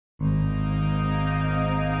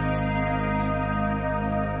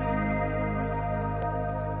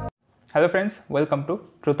Hello friends, welcome to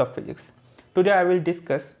Truth of Physics. Today I will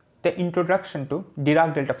discuss the introduction to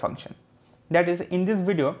Dirac delta function. That is, in this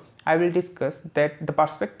video I will discuss that the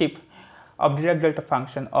perspective of Dirac delta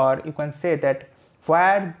function, or you can say that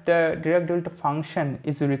where the Dirac delta function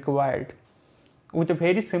is required, with a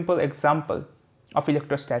very simple example of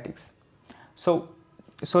electrostatics. So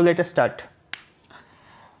let us start.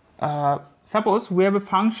 Suppose we have a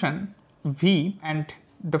function v, and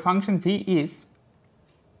the function v is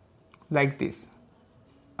like this,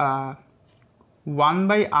 1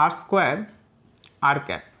 by r square r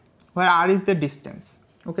cap, where r is the distance,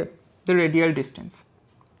 okay, the radial distance.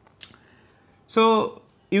 So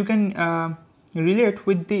you can relate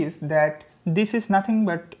with this that this is nothing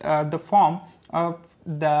but the form of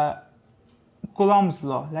the Coulomb's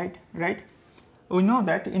law, right? We know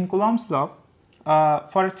that in Coulomb's law,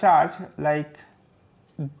 for a charge like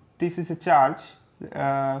this is a charge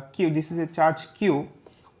q, this is a charge q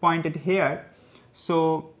pointed here,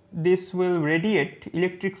 so this will radiate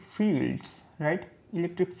electric fields, right?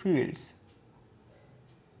 Electric fields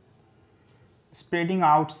spreading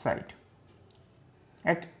outside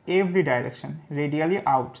at every direction, radially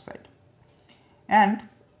outside. And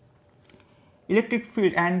electric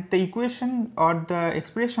field, and the equation or the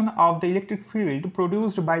expression of the electric field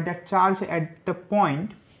produced by that charge at the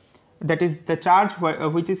point, that is the charge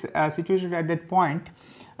which is situated at that point,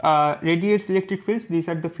 radiates electric fields. These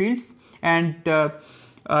are the fields, and the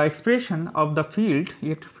expression of the field,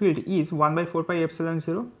 electric field, is 1 by 4 pi epsilon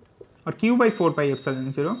 0 or q by 4 pi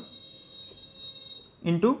epsilon 0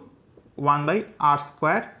 into 1 by r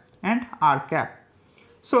square and r cap.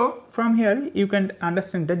 So from here you can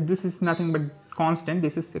understand that this is nothing but constant,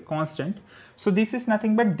 this is a constant, so this is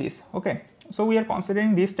nothing but this, okay. So we are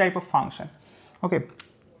considering this type of function, okay.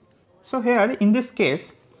 So here in this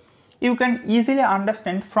case you can easily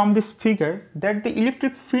understand from this figure that the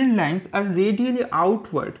electric field lines are radially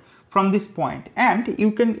outward from this point, and you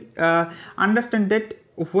can understand that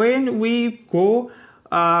when we go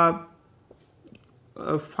far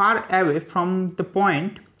away from the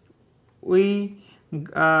point, we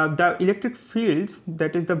the electric fields,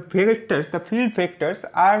 that is the vectors, the field vectors,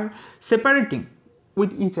 are separating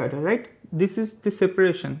with each other, right? This is the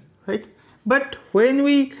separation, right? But when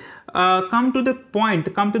we come to the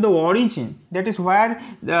point, come to the origin, that is where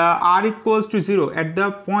the r equals to 0, at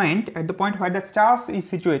the point where the charge is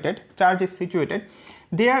situated,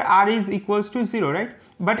 there r is equals to 0, right?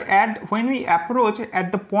 But when we approach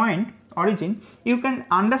at the point origin, you can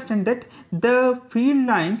understand that the field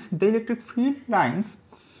lines, the electric field lines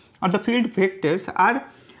or the field vectors are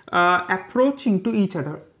approaching to each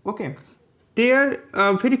other, okay. They are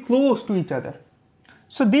very close to each other.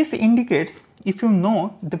 So this indicates, if you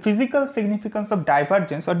know the physical significance of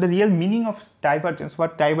divergence or the real meaning of divergence,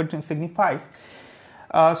 what divergence signifies,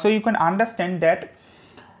 so you can understand that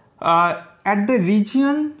at the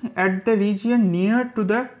region near to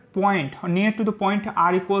the point, or near to the point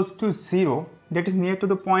r equals to 0, that is near to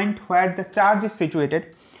the point where the charge is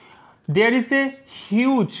situated, there is a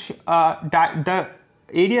huge the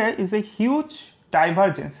area is a huge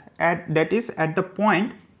divergence that is at the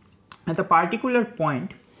point, at the particular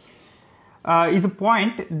point is a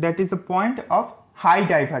point that is a point of high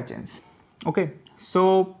divergence, okay.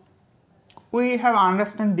 So we have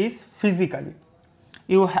understand this physically.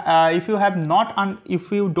 If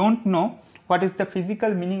you don't know what is the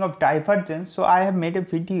physical meaning of divergence, so I have made a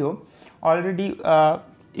video already.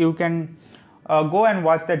 You can go and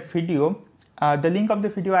watch that video. The link of the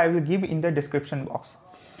video I will give in the description box.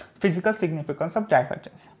 Physical significance of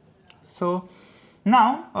divergence. So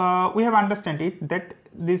now we have understand it that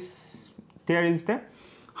there is the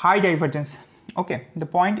high divergence, okay. The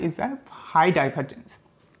point is a high divergence.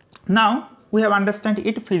 Now we have understand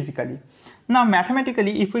it physically. Now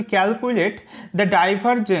mathematically, if we calculate the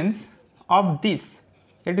divergence of this,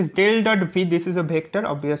 that is del dot v, this is a vector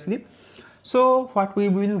obviously, so what we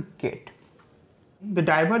will get? The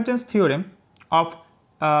divergence theorem of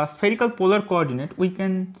spherical polar coordinate, we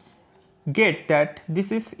can get that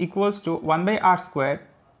this is equals to 1 by r square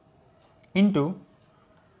into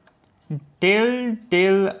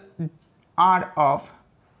del r of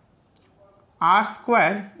r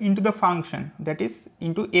square into the function, that is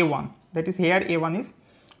into a1, that is here a1 is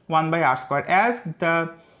 1 by r square, as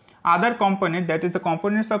the other component, that is the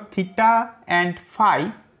components of theta and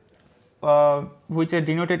phi, which are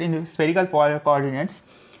denoted in spherical polar coordinates,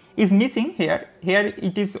 is missing here. Here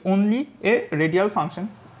it is only a radial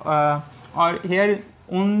function, or here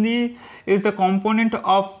only is the component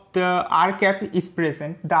of the r cap is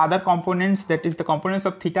present. The other components, that is the components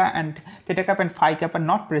of theta cap and phi cap, are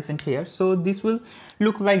not present here. So this will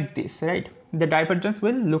look like this, right? the divergence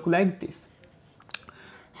will look like this.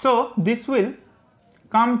 So this will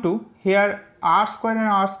come to here, r square and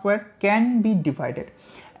r square can be divided,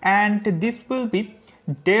 and this will be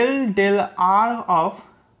del r of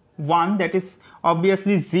 1, that is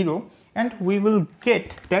obviously 0, and we will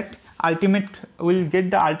get that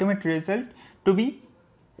the ultimate result to be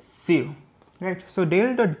 0, right? So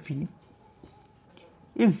del dot v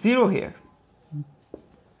is 0 here.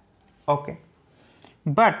 Okay,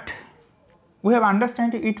 but we have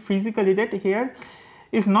understand it physically that here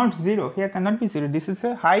is not 0, here cannot be 0, this is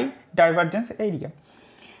a high divergence area.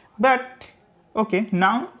 But okay,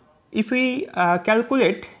 now if we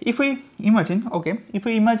calculate, if we imagine, okay, if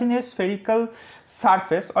we imagine a spherical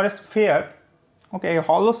surface or a sphere, okay, a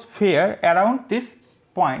hollow sphere around this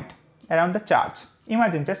point, around the charge,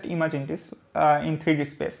 just imagine this in 3D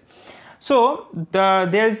space. So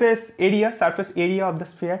there is this area, surface area of the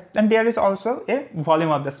sphere, and there is also a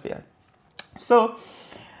volume of the sphere. So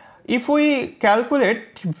if we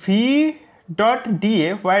calculate v dot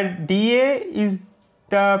dA, where dA is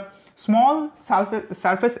the small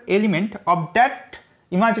surface element of that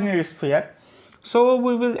imaginary sphere, so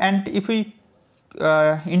we will, and if we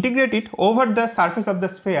integrate it over the surface of the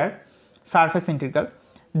sphere, surface integral,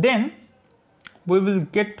 then we will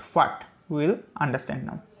get what we will understand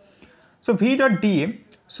now. So v dot dA,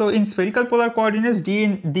 so in spherical polar coordinates,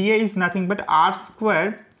 dA is nothing but r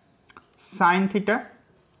square sine theta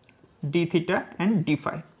d theta and d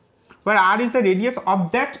phi, where r is the radius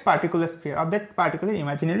of that particular sphere, of that particular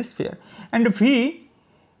imaginary sphere, and v,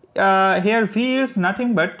 here v is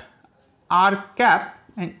nothing but r cap,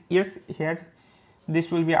 and yes, here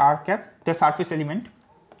this will be r cap, the surface element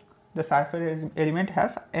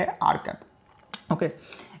has a r cap, okay,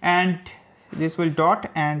 and this will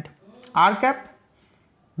dot, and r cap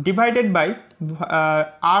divided by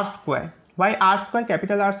r square. Why r square,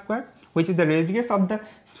 capital R square, which is the radius of the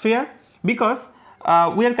sphere? Because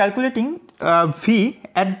we are calculating v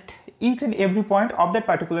at each and every point of that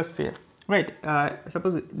particular sphere, right?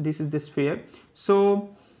 Suppose this is the sphere, so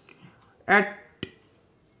at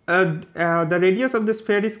the radius of the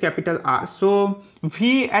sphere is capital R, so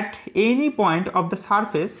v at any point of the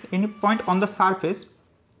surface, any point on the surface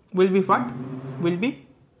will be what? Will be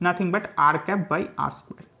nothing but r cap by r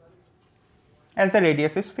square, as the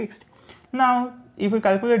radius is fixed. Now if we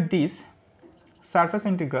calculate this surface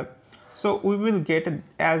integral, so we will get,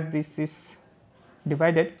 as this is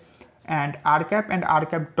divided, and r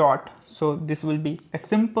cap dot, so this will be a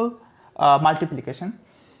simple multiplication,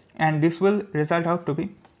 and this will result out to be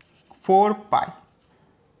 4 pi.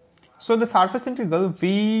 So the surface integral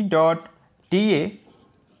v dot dA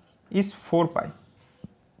is 4 pi.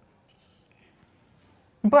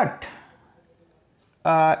 But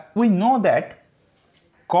we know that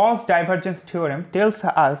Gauss divergence theorem tells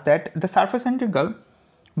us that the surface integral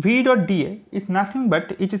v dot dA is nothing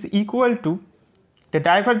but it is equal to the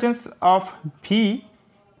divergence of v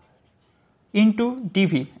into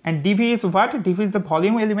dv, and dv is what? dv is the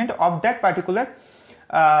volume element of that particular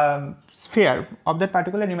sphere, of that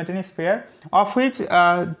particular imaginary sphere, of which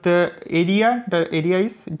the area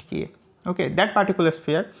is dA, okay, that particular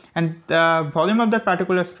sphere, and the volume of that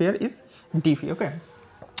particular sphere is dv, okay,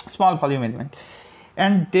 small volume element,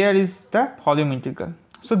 and there is the volume integral.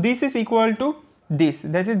 So this is equal to this,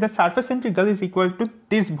 that is the surface integral is equal to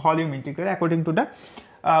this volume integral according to the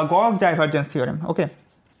Gauss divergence theorem, okay,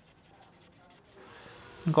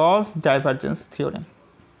 Gauss divergence theorem.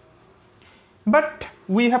 But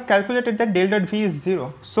we have calculated that del dot v is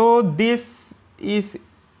 0, so this is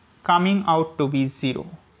coming out to be 0.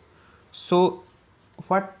 So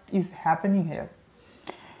what is happening here?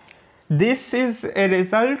 This is a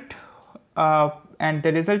result and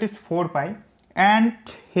the result is 4 pi, and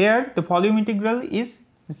here the volume integral is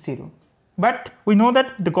 0. But we know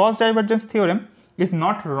that the Gauss divergence theorem is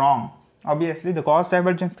not wrong. Obviously the Gauss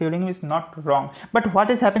divergence theorem is not wrong, but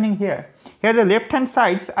what is happening here? Here the left hand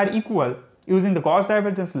sides are equal using the Gauss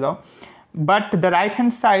divergence law, but the right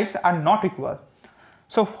hand sides are not equal.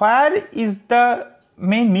 So where is the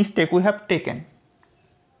main mistake we have taken?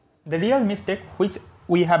 The real mistake which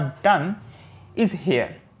we have done is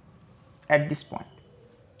here at this point.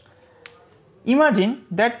 Imagine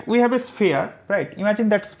that we have a sphere, right? Imagine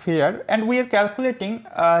that sphere, and we are calculating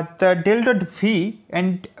the del dot v,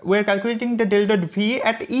 and we are calculating the del dot v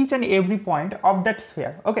at each and every point of that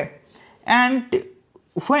sphere, okay? And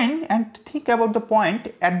think about the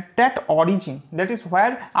point at that origin, that is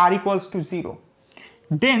where r equals to 0.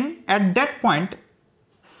 Then at that point,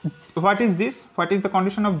 what is this? What is the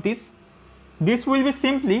condition of this? This will be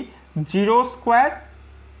simply 0 square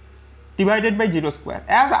divided by 0 square,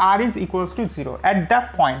 as r is equals to 0 at the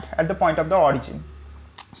point of the origin.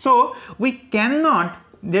 So we cannot,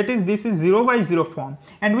 that is, this is 0 by 0 form,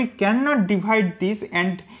 and we cannot divide this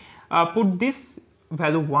and put this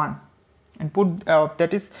value 1 and put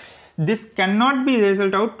that is, this cannot be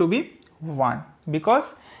result out to be 1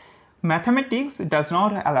 because mathematics does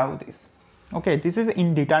not allow this. Okay, this is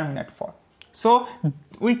indeterminate form. So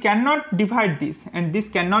we cannot divide this, and this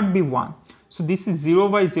cannot be 1. So this is 0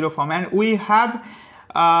 by 0 form, and we have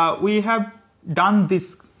done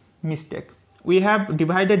this mistake. We have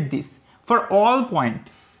divided this for all point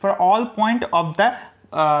of the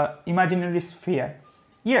imaginary sphere.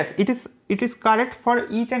 Yes, it is correct for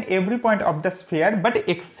each and every point of the sphere, but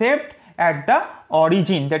except at the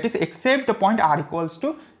origin, that is, except the point r equals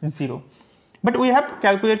to 0. But we have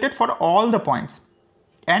calculated for all the points,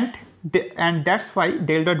 and that's why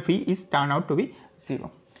del dot v is turned out to be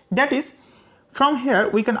 0. That is, from here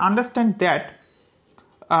we can understand that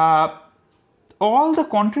all the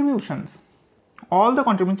contributions,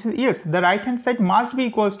 yes, the right hand side must be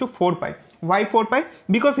equals to 4 pi. Why 4 pi?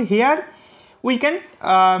 Because here we can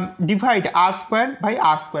divide r square by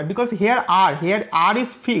r square, because here r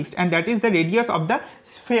is fixed, and that is the radius of the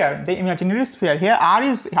sphere, the imaginary sphere. Here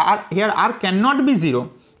r cannot be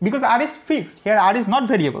 0 because r is fixed. Here r is not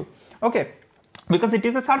variable, okay, because it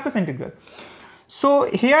is a surface integral. So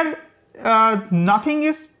here nothing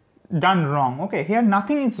is done wrong, okay, here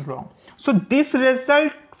nothing is wrong. So this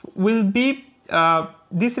result will be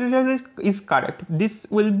this result is correct. This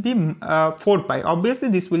will be 4 pi. Obviously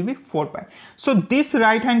this will be 4 pi. So this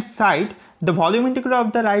right hand side, the volume integral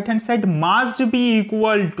of the right hand side must be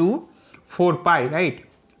equal to 4 pi, right?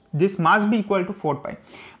 This must be equal to 4 pi.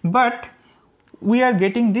 But we are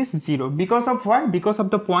getting this 0 because of what? Because of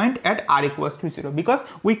the point at r equals to 0, because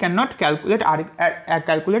we cannot calculate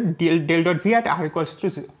del dot v at r equals to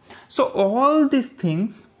 0. So all these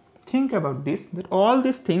things, think about this, that all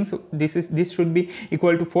these things, this should be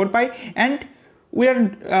equal to 4 pi, and we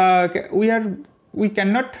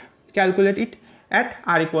cannot calculate it at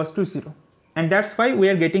r equals to 0, and that's why we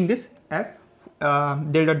are getting this as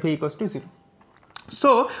del dot v equals to 0.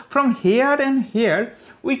 So from here and here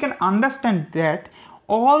we can understand that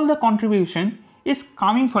all the contribution is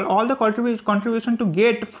coming for all the contribution to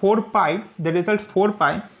get 4 pi, the result 4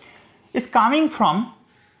 pi is coming from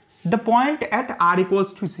the point at r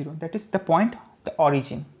equals to 0, that is the point, the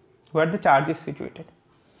origin, where the charge is situated,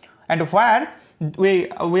 and where we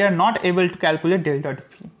are not able to calculate del dot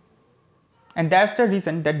v. And that's the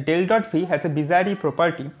reason that del dot v has a bizarre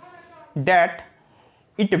property, that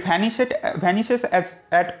it vanishes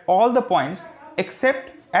at all the points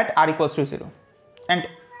except at r equals to 0. And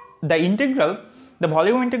the integral, the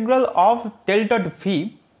volume integral of del dot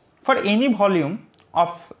v for any volume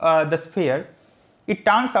of the sphere, it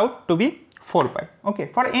turns out to be 4 pi,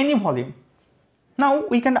 okay, for any volume. Now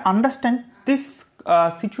we can understand this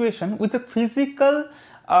situation with a physical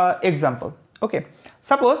example. Okay,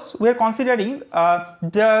 suppose we are considering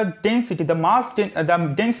the density, the mass,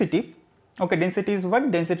 the density. Okay, density is what?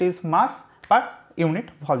 Density is mass per unit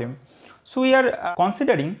volume. So we are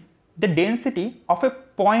considering the density of a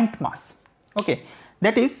point mass. Okay,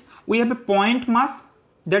 that is, we have a point mass,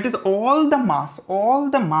 that is all the mass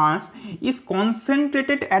is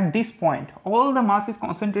concentrated at this point. All the mass is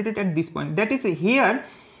concentrated at this point. That is, here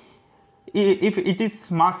if it is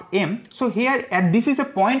mass m, so here at this is a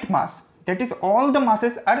point mass, that is all the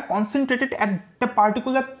masses are concentrated at the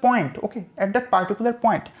particular point, okay, at that particular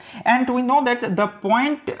point. And we know that the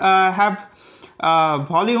point have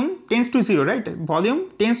volume tends to 0, right?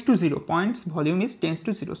 Volume tends to 0, points volume is tends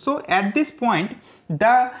to 0. So at this point,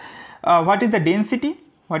 the what is the density?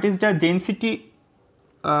 What is the density?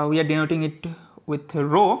 We are denoting it with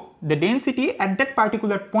rho. The density at that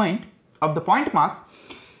particular point of the point mass,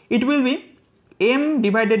 it will be m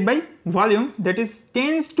divided by volume, that is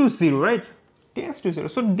tends to 0, right? Tends to 0.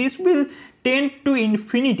 So this will tend to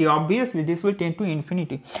infinity. Obviously this will tend to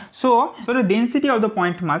infinity. So the density of the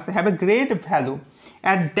point mass have a great value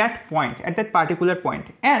at that point, at that particular point.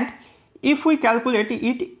 And if we calculate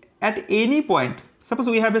it at any point, suppose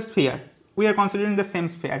we have a sphere, we are considering the same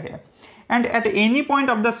sphere here, and at any point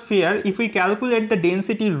of the sphere, if we calculate the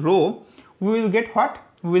density rho, we will get what?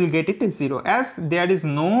 We will get it as 0, as there is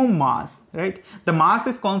no mass, right? The mass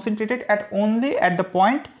is concentrated at only at the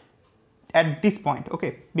point, at this point,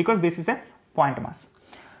 okay, because this is a point mass.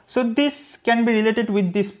 So this can be related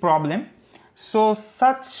with this problem. So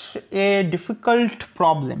such a difficult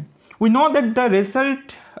problem, we know that the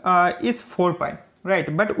result is 4 pi,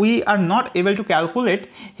 right? But we are not able to calculate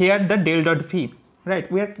here the del dot v,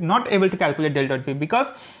 right? We are not able to calculate del dot v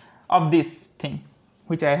because of this thing.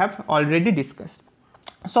 which I have already discussed.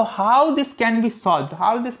 So how this can be solved,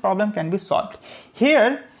 how this problem can be solved?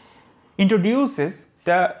 Here introduces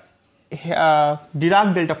the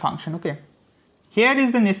Dirac delta function. Okay, here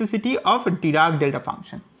is the necessity of Dirac delta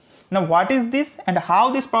function. Now what is this and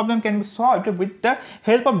how this problem can be solved with the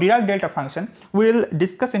help of Dirac delta function, we will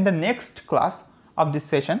discuss in the next class of this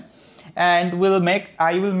session, and I will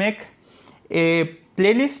make a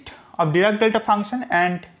playlist of Dirac delta function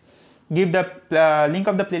and give the link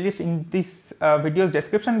of the playlist in this video's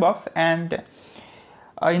description box. And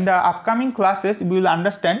in the upcoming classes we will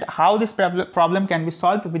understand how this problem can be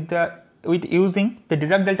solved with using the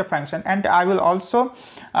Dirac delta function, and I will also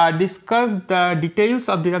discuss the details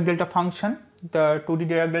of Dirac delta function, the 2D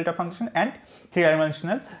Dirac delta function and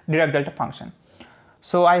 3-dimensional Dirac delta function.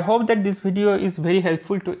 So I hope that this video is very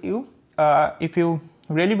helpful to you. If you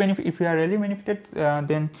are really benefited,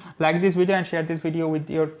 then like this video and share this video with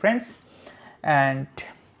your friends, and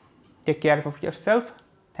take care of yourself.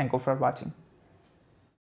 Thank you for watching.